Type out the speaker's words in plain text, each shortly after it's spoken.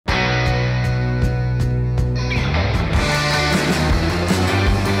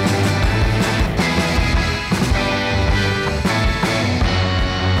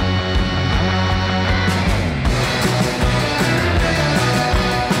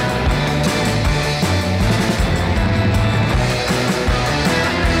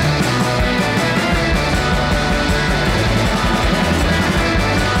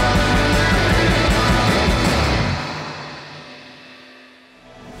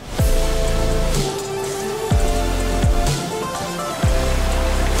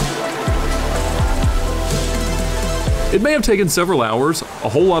It may have taken several hours, a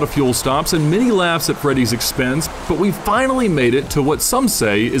whole lot of fuel stops, and many laughs at Freddy's expense, but we finally made it to what some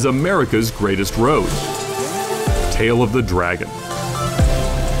say is America's greatest road. Tail of the Dragon.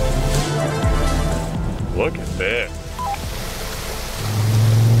 Look at this.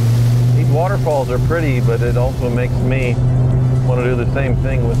 These waterfalls are pretty, but it also makes me want to do the same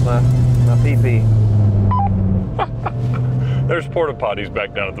thing with my pee-pee. There's porta potties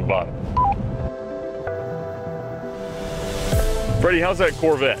back down at the bottom. Freddy, how's that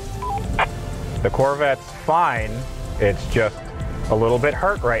Corvette? The Corvette's fine. It's just a little bit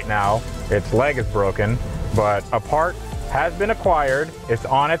hurt right now. Its leg is broken, but a part has been acquired. It's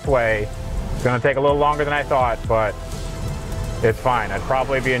on its way. It's gonna take a little longer than I thought, but it's fine. I'd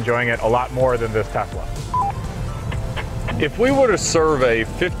probably be enjoying it a lot more than this Tesla. If we were to survey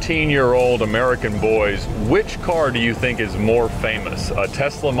 15-year-old American boys, which car do you think is more famous? A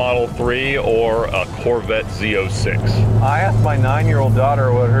Tesla Model 3 or a Corvette Z06? I asked my 9-year-old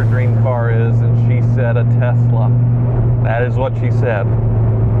daughter what her dream car is, and she said a Tesla. That is what she said.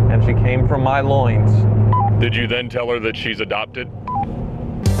 And she came from my loins. Did you then tell her that she's adopted?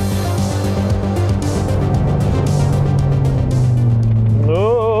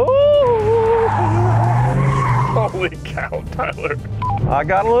 No. Holy cow, Tyler. I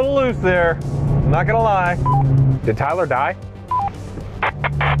got a little loose there. I'm not gonna lie. Did Tyler die?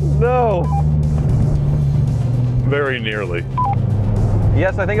 No. Very nearly.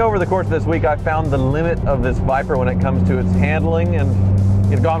 Yes, I think over the course of this week I found the limit of this Viper when it comes to its handling,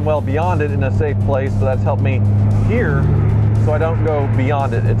 and it's gone well beyond it in a safe place, so that's helped me here so I don't go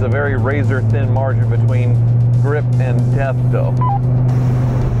beyond it. It's a very razor thin margin between grip and death though.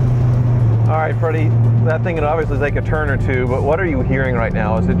 All right, Freddy, that thing can obviously take a turn or two, but what are you hearing right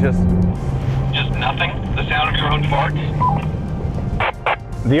now? Is it just nothing? The sound of your own farts?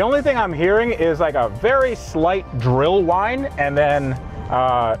 The only thing I'm hearing is like a very slight drill whine and then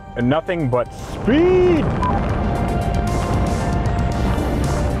nothing but speed.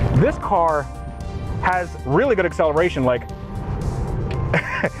 This car has really good acceleration. Like,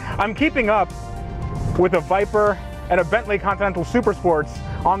 I'm keeping up with a Viper and a Bentley Continental Super Sports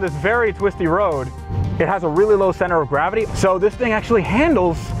on this very twisty road. It has a really low center of gravity, so this thing actually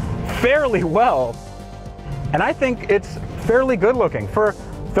handles fairly well. And I think it's fairly good looking. For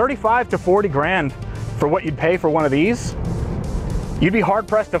 35 to 40 grand for what you'd pay for one of these, you'd be hard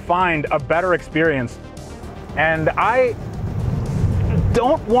pressed to find a better experience. And I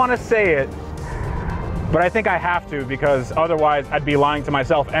don't want to say it, but I think I have to, because otherwise I'd be lying to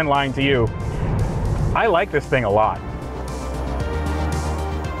myself and lying to you. I like this thing a lot.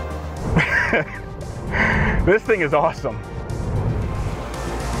 This thing is awesome.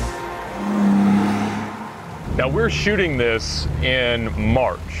 Now we're shooting this in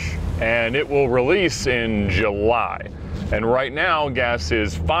March and it will release in July. And right now gas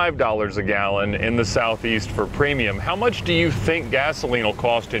is $5 a gallon in the Southeast for premium. How much do you think gasoline will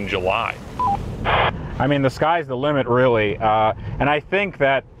cost in July? I mean, the sky's the limit, really. And I think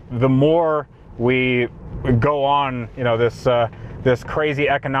that the more we go on, you know, this crazy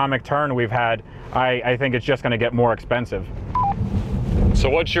economic turn we've had, I think it's just going to get more expensive. So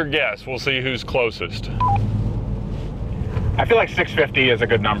what's your guess? We'll see who's closest. I feel like 650 is a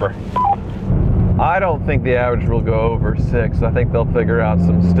good number. I don't think the average will go over 6. I think they'll figure out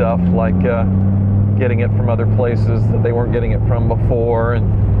some stuff like getting it from other places that they weren't getting it from before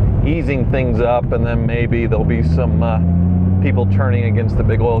and easing things up, and then maybe there'll be some people turning against the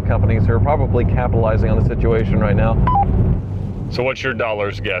big oil companies who are probably capitalizing on the situation right now. So what's your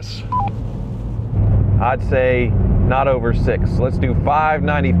dollars guess? I'd say not over 6. Let's do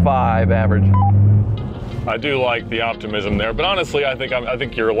 $5.95 average. I do like the optimism there, but honestly, I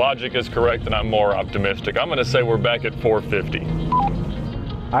think your logic is correct, and I'm more optimistic. I'm going to say we're back at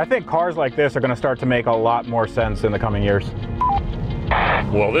 $4.50. I think cars like this are going to start to make a lot more sense in the coming years.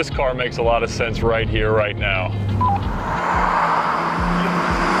 Well, this car makes a lot of sense right here, right now.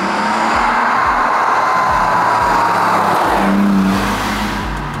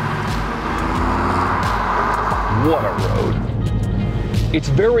 What a road. It's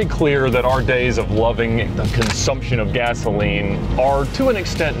very clear that our days of loving the consumption of gasoline are to an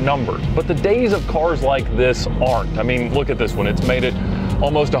extent numbered, but the days of cars like this aren't. I mean, look at this one. It's made it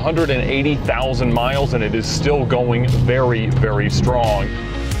almost 180,000 miles and it is still going very, very strong.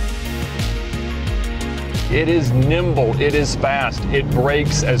 It is nimble, it is fast, it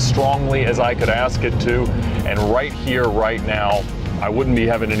brakes as strongly as I could ask it to, and right here, right now, I wouldn't be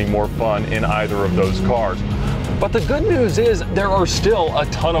having any more fun in either of those cars. But the good news is there are still a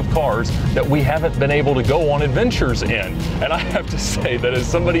ton of cars that we haven't been able to go on adventures in. And I have to say that as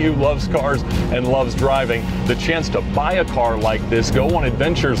somebody who loves cars and loves driving, the chance to buy a car like this, go on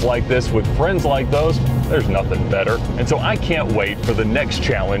adventures like this with friends like those, there's nothing better. And so I can't wait for the next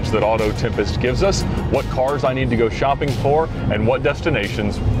challenge that Auto Tempest gives us, what cars I need to go shopping for, and what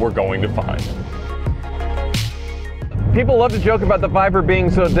destinations we're going to find. People love to joke about the Viper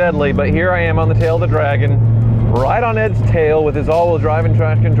being so deadly, but here I am on the tail of the Dragon, right on Ed's tail with his all-wheel drive and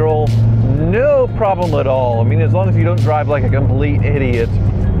traction control. No problem at all. I mean, as long as you don't drive like a complete idiot,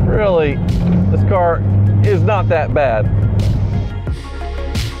 really, this car is not that bad.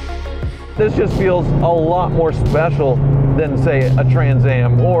 This just feels a lot more special than, say, a Trans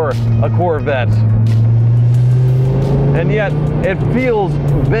Am or a Corvette. And yet, it feels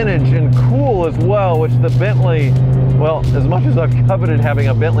vintage and cool as well, which the Bentley, well, as much as I've coveted having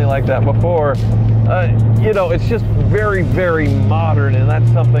a Bentley like that before, you know, it's just very, very modern, and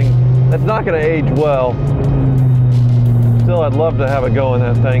that's something that's not going to age well. Still, I'd love to have a go in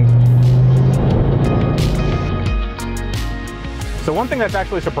that thing. So one thing that's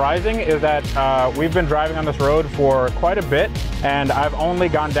actually surprising is that we've been driving on this road for quite a bit, and I've only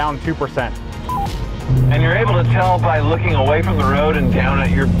gone down 2%. And you're able to tell by looking away from the road and down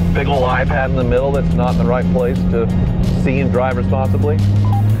at your big old iPad in the middle that's not in the right place to see and drive responsibly.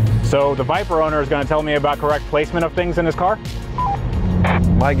 So the Viper owner is going to tell me about correct placement of things in his car?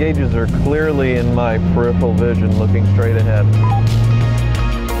 My gauges are clearly in my peripheral vision looking straight ahead.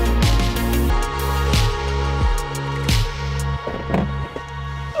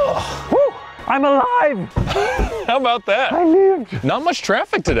 I'm alive! How about that? I lived! Not much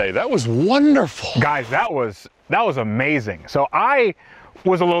traffic today. That was wonderful. Guys, that was amazing. So I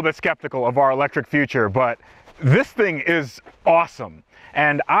was a little bit skeptical of our electric future, but this thing is awesome.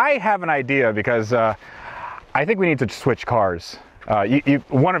 And I have an idea because I think we need to switch cars.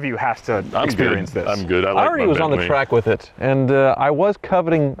 One of you has to experience this. I'm good. I already was on the track with it, and I was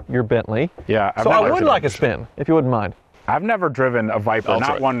coveting your Bentley. Yeah. So I would like a spin, if you wouldn't mind. I've never driven a Viper,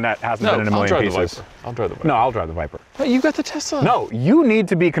 not one that hasn't been in a million pieces. I'll drive the Viper. No, I'll drive the Viper. Hey, you got the Tesla. No, you need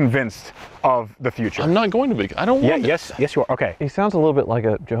to be convinced of the future. I'm not going to be. I don't want it. Yes, you are. Okay. He sounds a little bit like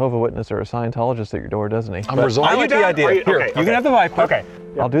a Jehovah's Witness or a Scientologist at your door, doesn't he? I'm resolved. I like the idea. Here, you can have the Viper. Okay.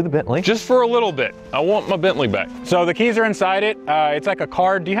 I'll do the Bentley. Just for a little bit. I want my Bentley back. So the keys are inside it. It's like a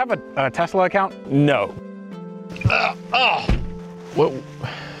card. Do you have a Tesla account? No.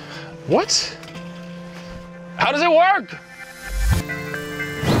 What? How does it work?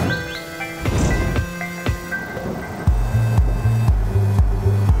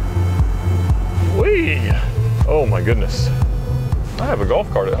 Whee! Oh my goodness. I have a golf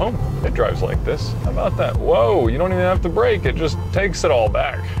cart at home. It drives like this. How about that? Whoa, you don't even have to brake. It just takes it all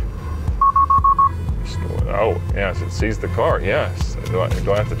back. Oh, yes, it sees the car, yes. Do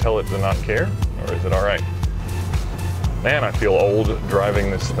I have to tell it to not care? Or is it all right? Man, I feel old driving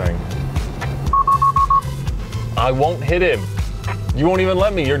this thing. I won't hit him. You won't even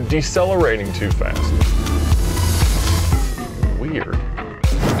let me. You're decelerating too fast. Weird.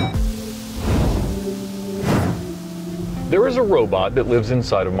 There is a robot that lives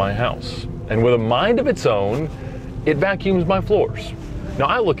inside of my house, and with a mind of its own, it vacuums my floors. Now,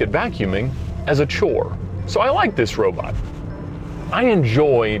 I look at vacuuming as a chore, so I like this robot. I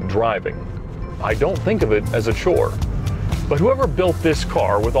enjoy driving. I don't think of it as a chore. But whoever built this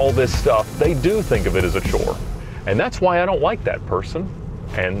car with all this stuff, they do think of it as a chore. And that's why I don't like that person,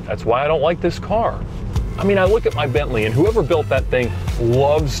 and that's why I don't like this car. I mean, I look at my Bentley, and whoever built that thing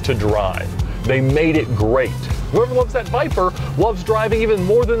loves to drive. They made it great. Whoever loves that Viper loves driving even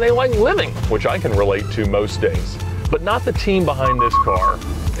more than they like living, which I can relate to most days. But not the team behind this car.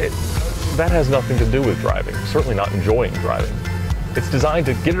 That has nothing to do with driving, certainly not enjoying driving. It's designed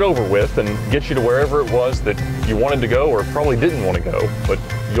to get it over with and get you to wherever it was that you wanted to go or probably didn't want to go, but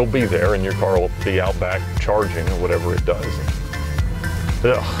you'll be there and your car will be out back charging or whatever it does.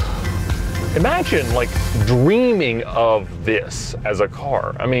 Ugh. Imagine like dreaming of this as a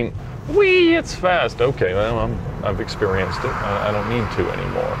car. I mean, it's fast. Okay, well, I've experienced it. I don't need to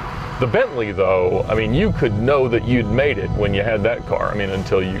anymore. The Bentley, though, I mean, you could know that you'd made it when you had that car. I mean,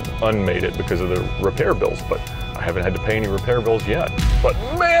 until you unmade it because of the repair bills, but I haven't had to pay any repair bills yet. But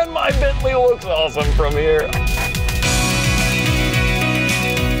man, my Bentley looks awesome from here.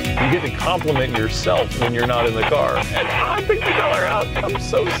 You get to compliment yourself when you're not in the car. And I picked the color out. I'm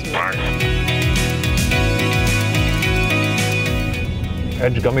so smart.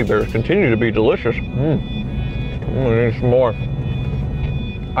 Edge gummy bears continue to be delicious. I need some more.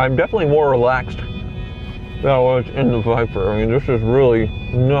 I'm definitely more relaxed than I was in the Viper. I mean, this is really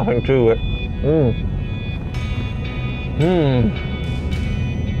nothing to it.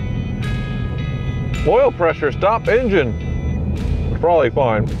 Oil pressure, stop engine. Probably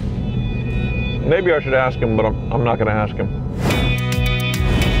fine. Maybe I should ask him, but I'm not gonna ask him.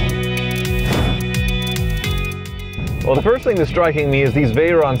 Well, the first thing that's striking me is these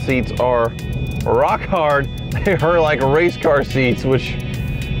Veyron seats are rock hard. They are like race car seats, which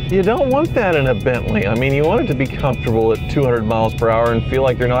you don't want that in a Bentley. I mean, you want it to be comfortable at 200 miles per hour and feel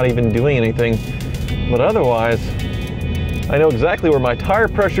like you're not even doing anything. But otherwise, I know exactly where my tire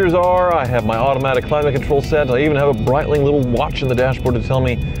pressures are. I have my automatic climate control set. I even have a Breitling little watch in the dashboard to tell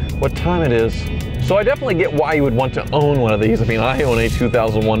me what time it is. So I definitely get why you would want to own one of these. I mean, I own a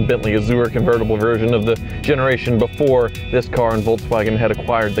 2001 Bentley Azure convertible version of the generation before this car and Volkswagen had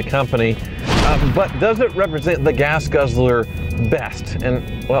acquired the company. But does it represent the gas guzzler best?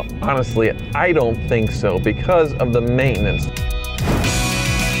 And well, honestly, I don't think so because of the maintenance.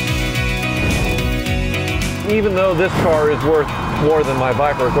 Even though this car is worth more than my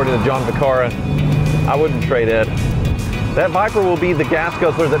Viper, according to John Vicara, I wouldn't trade Ed. That Viper will be the gas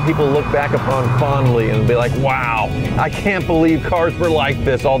guzzler that people look back upon fondly and be like, wow, I can't believe cars were like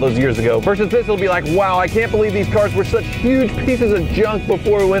this all those years ago. Versus this, it'll be like, wow, I can't believe these cars were such huge pieces of junk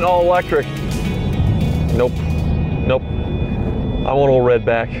before we went all electric. Nope. Nope. I want old Red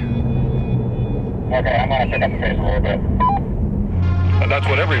back. Okay, I'm gonna sit up the face a little bit. And that's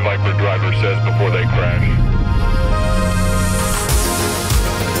what every Viper driver says before they crash.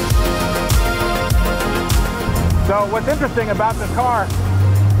 So what's interesting about this car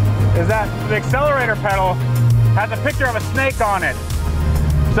is that the accelerator pedal has a picture of a snake on it.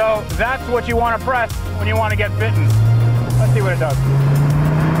 So that's what you want to press when you want to get bitten. Let's see what it does.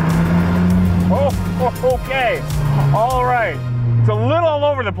 Oh, okay. All right. It's a little all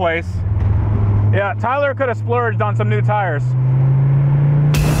over the place. Yeah, Tyler could have splurged on some new tires.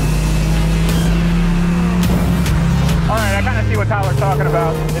 All right, I kind of see what Tyler's talking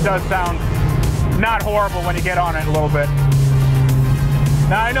about. It does sound not horrible when you get on it a little bit.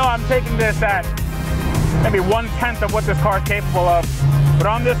 Now I know I'm taking this at maybe 1/10 of what this car is capable of, but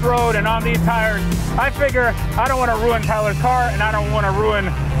on this road and on these tires, I figure I don't want to ruin Tyler's car and I don't want to ruin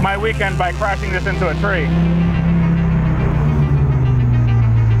my weekend by crashing this into a tree.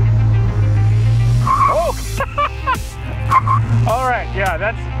 Oh! All right,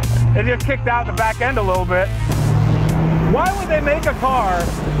 yeah, it just kicked out the back end a little bit. Why would they make a car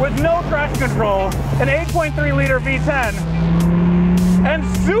with no traction control, an 8.3 liter V10, and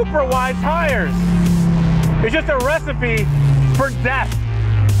super wide tires? It's just a recipe for death.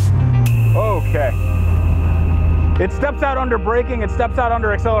 Okay. It steps out under braking, it steps out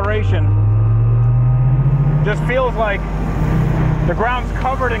under acceleration. Just feels like the ground's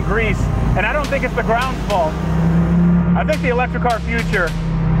covered in grease, and I don't think it's the ground's fault. I think the electric car future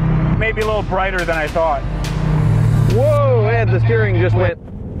may be a little brighter than I thought. Whoa, Ed, the steering just went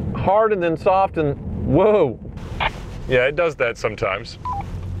hard and then soft and whoa. Yeah, it does that sometimes.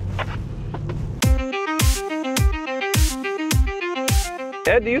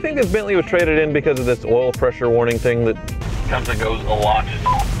 Ed, do you think this Bentley was traded in because of this oil pressure warning thing that Comes and goes a lot.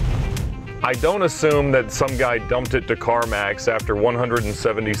 I don't assume that some guy dumped it to CarMax after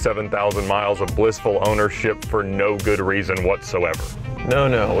 177,000 miles of blissful ownership for no good reason whatsoever.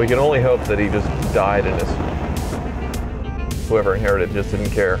 No, we can only hope that he just died and whoever inherited just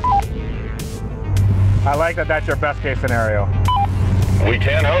didn't care. I like that that's your best case scenario. We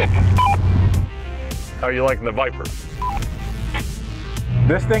can hope. How are you liking the Viper?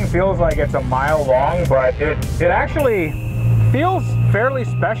 This thing feels like it's a mile long, but it actually feels fairly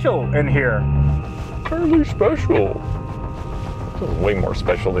special in here. Fairly special. Way more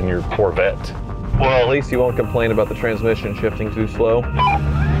special than your Corvette. Well, at least you won't complain about the transmission shifting too slow.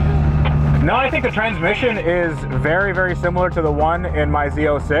 No, I think the transmission is very, very similar to the one in my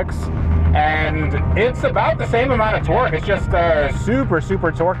Z06, and it's about the same amount of torque. It's just super,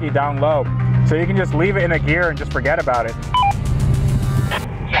 super torquey down low. So you can just leave it in a gear and just forget about it.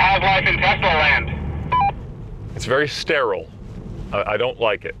 So how's life in Tesla land? It's very sterile. I don't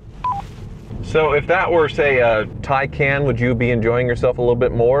like it. So if that were, say, a Taycan, would you be enjoying yourself a little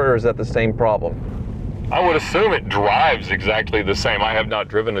bit more, or is that the same problem? I would assume it drives exactly the same. I have not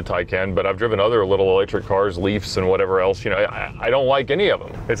driven a Taycan, but I've driven other little electric cars, Leafs and whatever else. You know, I don't like any of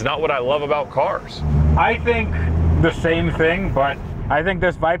them. It's not what I love about cars. I think the same thing, but I think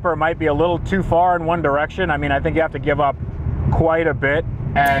this Viper might be a little too far in one direction. I mean, I think you have to give up quite a bit,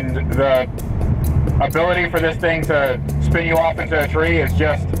 and the ability for this thing to spin you off into a tree is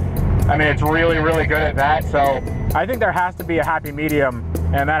just, I mean, it's really, really good at that. So I think there has to be a happy medium,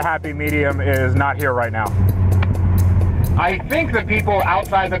 and that happy medium is not here right now. I think the people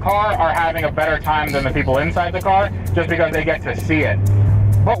outside the car are having a better time than the people inside the car, just because they get to see it.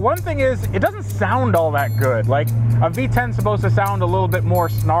 But one thing is, it doesn't sound all that good. Like, a V10 is supposed to sound a little bit more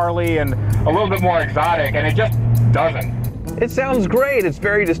snarly and a little bit more exotic, and it just doesn't. It sounds great. It's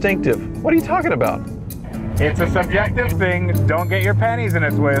very distinctive. What are you talking about? It's a subjective thing. Don't get your panties in a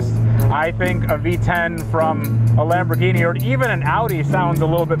twist. I think a V10 from a Lamborghini or even an Audi sounds a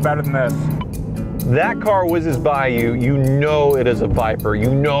little bit better than this. That car whizzes by you, you know it is a Viper. You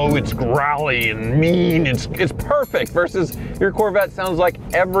know it's growly and mean. It's perfect versus your Corvette sounds like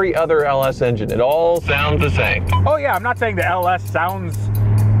every other LS engine. It all sounds the same. Oh yeah, I'm not saying the LS sounds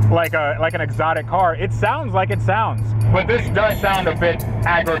like an exotic car. It sounds like it sounds. But this does sound a bit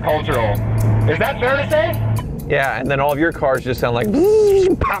agricultural. Is that fair to say? Yeah, and then all of your cars just sound like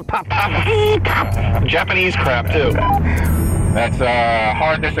pop, pop, pop, pop. Japanese crap too. That's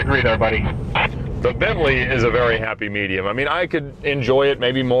hard disagree there, buddy. The Bentley is a very happy medium. I mean, I could enjoy it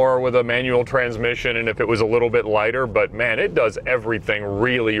maybe more with a manual transmission and if it was a little bit lighter, but man, it does everything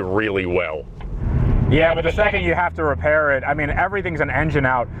really, really well. Yeah, but the second you have to repair it, I mean, everything's an engine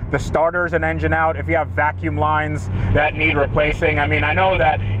out. The starter's an engine out. If you have vacuum lines that need replacing, I mean, I know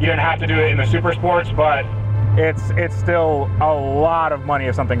that you didn't have to do it in the Super Sports, but it's still a lot of money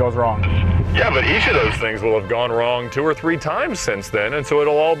if something goes wrong. Yeah, but each of those things will have gone wrong 2 or 3 times since then, and so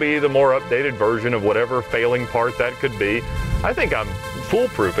it'll all be the more updated version of whatever failing part that could be. I think I'm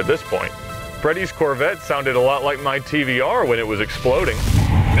foolproof at this point. Freddy's Corvette sounded a lot like my TVR when it was exploding.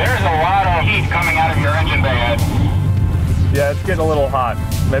 There's a lot of heat coming out of your engine bay head. Yeah, it's getting a little hot.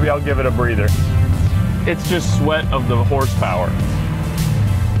 Maybe I'll give it a breather. It's just sweat of the horsepower.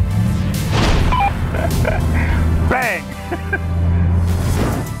 Bang!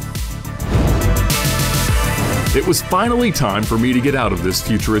 It was finally time for me to get out of this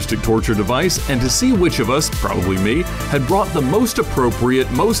futuristic torture device and to see which of us, probably me, had brought the most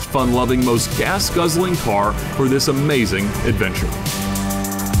appropriate, most fun-loving, most gas-guzzling car for this amazing adventure.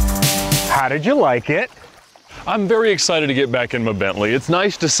 How did you like it? I'm very excited to get back in my Bentley. It's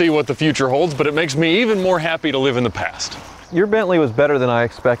nice to see what the future holds, but it makes me even more happy to live in the past. Your Bentley was better than I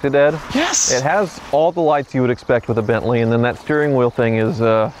expected, Ed. Yes! It has all the lights you would expect with a Bentley, and then that steering wheel thing is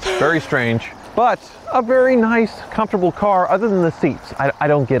very strange. But a very nice, comfortable car, other than the seats. I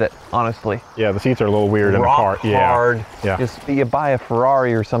don't get it, honestly. Yeah, the seats are a little weird in the car. Hard. Yeah. Just, you buy a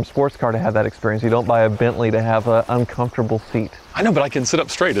Ferrari or some sports car to have that experience. You don't buy a Bentley to have an uncomfortable seat. I know, but I can sit up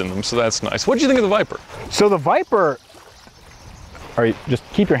straight in them, so that's nice. What did you think of the Viper? So the Viper, all right, just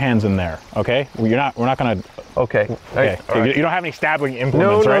keep your hands in there, okay? We're not gonna. Okay. Okay. Right. You don't have any stabbing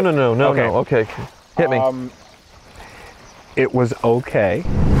implements, right? No. Okay. Hit me. It was okay.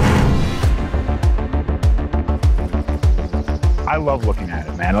 I love looking at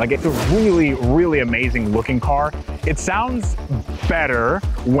it, man. Like, it's a really, really amazing looking car. It sounds better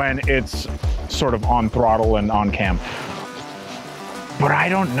when it's sort of on throttle and on cam. But I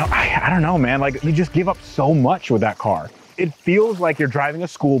don't know. I don't know, man. Like, you just give up so much with that car. It feels like you're driving a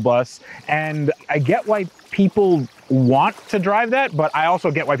school bus, and I get why people want to drive that, but I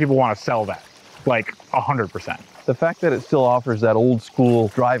also get why people want to sell that, like 100%. The fact that it still offers that old school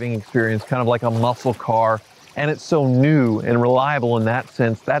driving experience, kind of like a muscle car, and it's so new and reliable in that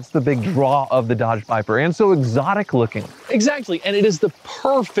sense, that's the big draw of the Dodge Viper, and so exotic looking. Exactly, and it is the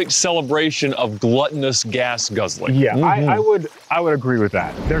perfect celebration of gluttonous gas guzzling. Yeah, I would agree with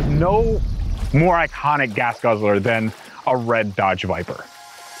that. There's no more iconic gas guzzler than a red Dodge Viper.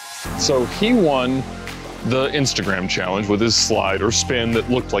 So he won the Instagram challenge with his slide or spin that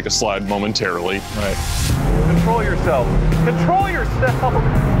looked like a slide momentarily. Right. Control yourself. Control yourself.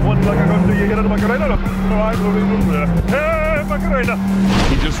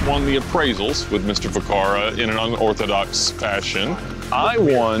 He just won the appraisals with Mr. Vacara in an unorthodox fashion. I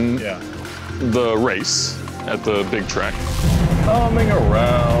won the race at the big track. Coming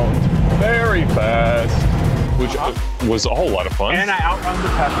around very fast, which was a whole lot of fun. And I outrun the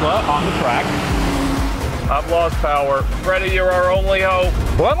Tesla on the track. I've lost power. Freddy, you're our only hope.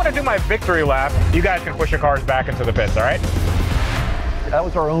 Well, I'm gonna do my victory lap. You guys can push your cars back into the pits, all right? That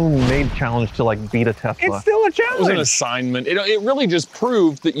was our own made challenge to like beat a Tesla. It's still a challenge. It was an assignment. It really just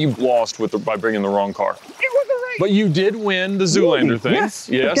proved that you've lost by bringing the wrong car. It was a race. But you did win the Zoolander thing. Yes,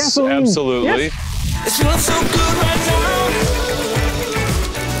 yes, absolutely. Yes. It's feeling so good right now.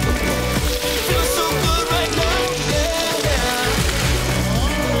 Feeling so good right now.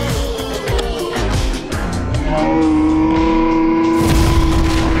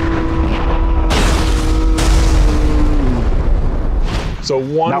 So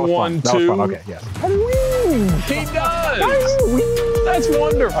 1-1-2. That was fun. Okay, yes. He does. That's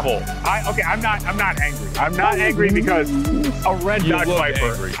wonderful. Okay, I'm not angry. I'm not angry because a red You Dodge look Viper.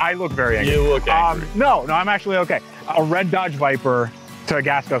 angry. I look very angry. You look angry. No, I'm actually okay. A red Dodge Viper to a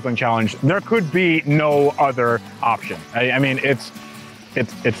gas guzzling challenge. There could be no other option. I mean, it's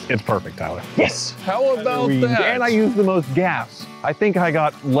perfect, Tyler. Yes. How about that? And I used the most gas. I think I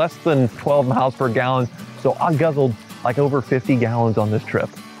got less than 12 miles per gallon, so I guzzled like over 50 gallons on this trip.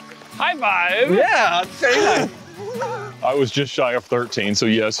 High five. Yeah, very nice. I was just shy of 13, so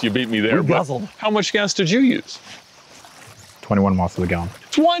yes, you beat me there. We but guzzled. how much gas did you use? 21 miles to the gallon.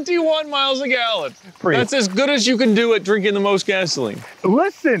 21 miles a gallon. That's as good as you can do at drinking the most gasoline.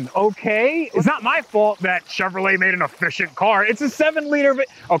 Listen, okay, it's not my fault that Chevrolet made an efficient car. It's a 7-liter.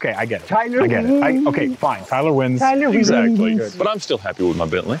 Okay, I get it. Tyler I get it. Okay, fine. Tyler wins. Exactly. But I'm still happy with my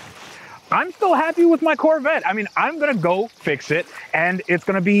Bentley. I'm still happy with my Corvette. I mean, I'm gonna go fix it, and it's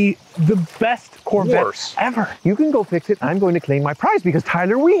gonna be the best Corvette ever. You can go fix it. I'm going to claim my prize because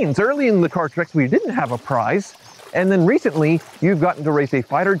Tyler wins. Early in the car treks, we didn't have a prize. And then recently, you've gotten to race a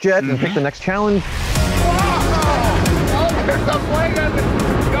fighter jet and pick the next challenge. Oh, there's the plane!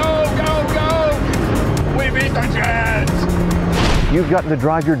 Go! We beat the Jets! You've gotten to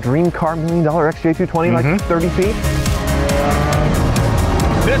drive your dream car, $1 million XJ220, like 30 feet.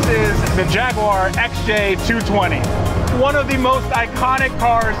 This is the Jaguar XJ220. One of the most iconic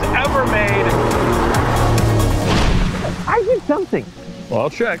cars ever made. I did something. Well, I'll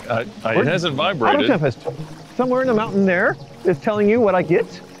check. It hasn't Auto vibrated. Tempest. Somewhere in the mountain there is telling you what I get.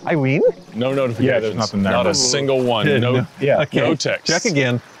 I win. No notifications. Yeah, there's nothing there. Not a single one. No text. Check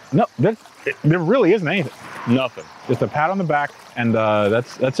again. No, there really isn't anything. Nothing. Just a pat on the back, and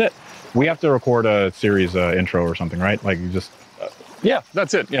that's it. We have to record a series intro or something, right? Like you just. Yeah,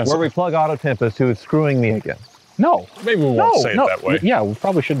 that's it. Yeah. Where we plug Auto Tempest, who is screwing me again. No. Maybe we won't say it that way. Yeah, we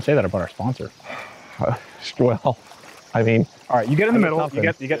probably shouldn't say that about our sponsor. Well, I mean. All right, you get in the middle. Something.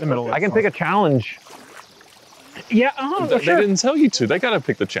 You get in the middle. I can pick a challenge. Yeah, They didn't tell you to. They got to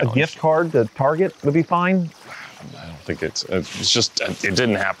pick the A challenge. gift card to Target would be fine. I don't think it's just, it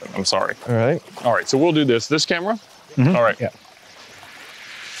didn't happen. I'm sorry. All right. All right, so we'll do this camera. All right. Yeah.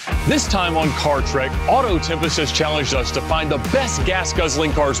 This time on Car Trek, Auto Tempest has challenged us to find the best gas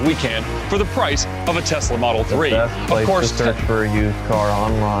guzzling cars we can for the price of a Tesla Model 3. The best place Of course, to search for a used car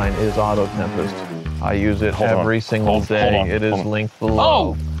online is Auto Tempest. I use it every single day. It is linked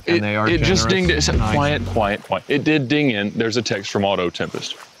below. Oh, and they are it just generous dinged. It said, and nice. quiet. It did ding in. There's a text from Auto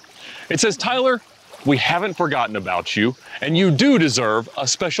Tempest. It says, Tyler, we haven't forgotten about you, and you do deserve a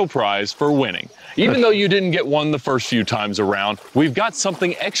special prize for winning. Even though you didn't get one the first few times around, we've got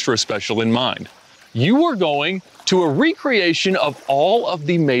something extra special in mind. You are going to a recreation of all of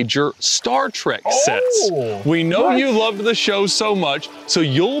the major Star Trek sets. We know you loved the show so much, so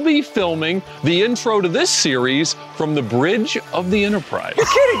you'll be filming the intro to this series from the bridge of the Enterprise. You're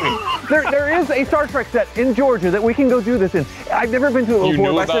kidding me. There is a Star Trek set in Georgia that we can go do this in. I've never been to it You before,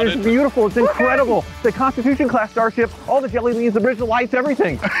 knew but I said about it's it? beautiful. It's incredible. The Constitution class starship, all the jelly beans, the bridge, the lights,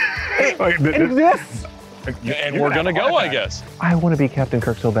 everything. It exists. And we're gonna go, I guess. I want to be Captain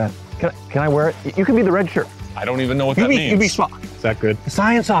Kirk so bad. Can I wear it? You can be the red shirt. I don't even know what that means. You be Spock. Is that good? The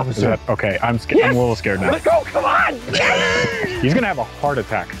science officer. Okay, I'm scared. I'm a little scared now. Let's go, come on! He's gonna have a heart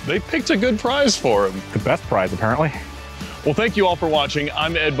attack. They picked a good prize for him. The best prize, apparently. Well, thank you all for watching.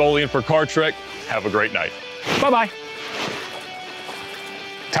 I'm Ed Bolian for Car Trek. Have a great night. Bye-bye.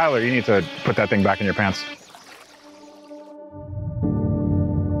 Tyler, you need to put that thing back in your pants.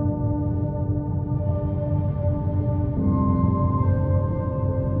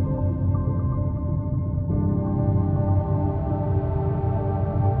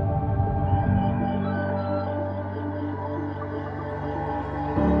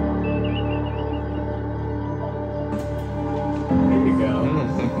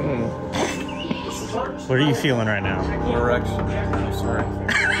 What are you feeling right now? Erection. I'm sorry.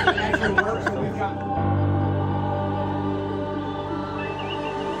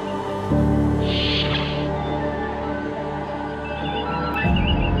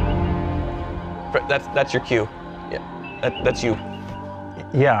 That's your cue. Yeah, that's you.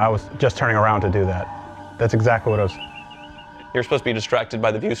 Yeah, I was just turning around to do that. That's exactly what I was. You're supposed to be distracted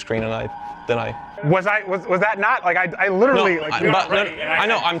by the view screen, and then I. Was that not like I literally No, like? I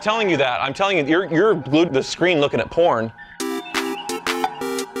know. I'm telling you that. I'm telling you, you're glued to the screen looking at porn.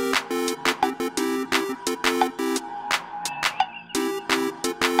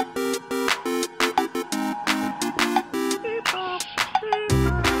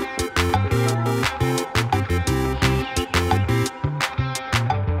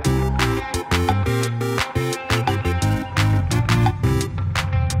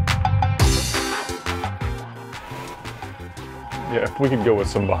 Yeah, if we could go with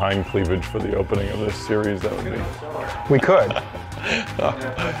some behind cleavage for the opening of this series, that would be. We could.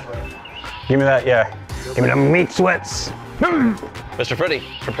 Give me that, yeah. Give me the meat sweats. Mr. Freddy,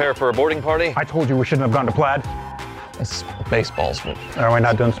 prepare for a boarding party. I told you we shouldn't have gone to Plaid. It's baseballs. Are we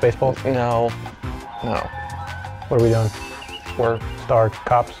not doing Spaceballs? No. No. What are we doing? We're. Star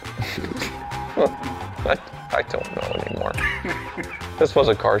Cops? I don't know anymore. This was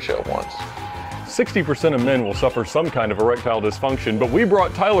a car show once. 60% of men will suffer some kind of erectile dysfunction, but we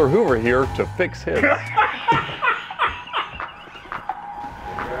brought Tyler Hoover here to fix his.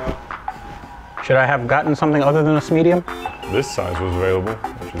 Should I have gotten something other than a medium? This size was available,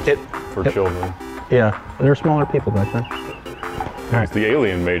 which is for children. Yeah, there were smaller people back then. It's the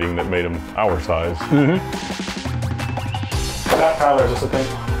alien mating that made him our size. Tyler, is this a thing?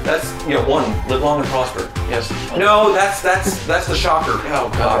 That's, one. Live long and prosper. Yes. No, that's the shocker. Oh,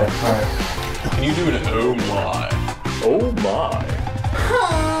 God. Okay, all right. Can you do an oh my? Oh my.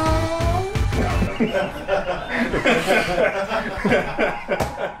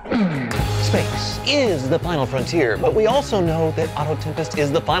 Space is the final frontier, but we also know that Auto Tempest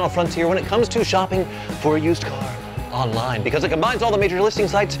is the final frontier when it comes to shopping for a used car online, because it combines all the major listing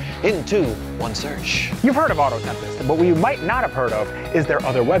sites into one search. You've heard of Auto Tempest, but what you might not have heard of is their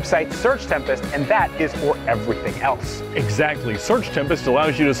other website, Search Tempest, and that is for everything else. Exactly. Search Tempest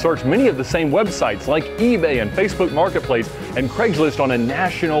allows you to search many of the same websites like eBay and Facebook Marketplace and Craigslist on a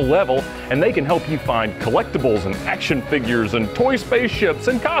national level, and they can help you find collectibles and action figures and toy spaceships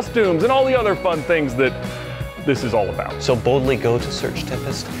and costumes and all the other fun things that this is all about. So boldly go to Search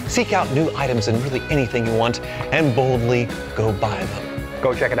Tempest, seek out new items and really anything you want, and boldly go buy them.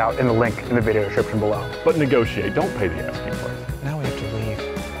 Go check it out in the link in the video description below. But negotiate, don't pay the asking price. Now we have to leave.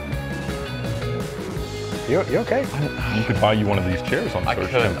 You okay? You could buy you one of these chairs on I Search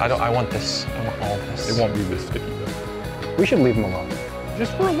could. Tempest. I want this. I want all this. It won't be this sticky though. We should leave them alone.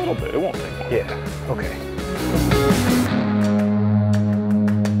 Just for a little bit, it won't take long. Yeah, okay.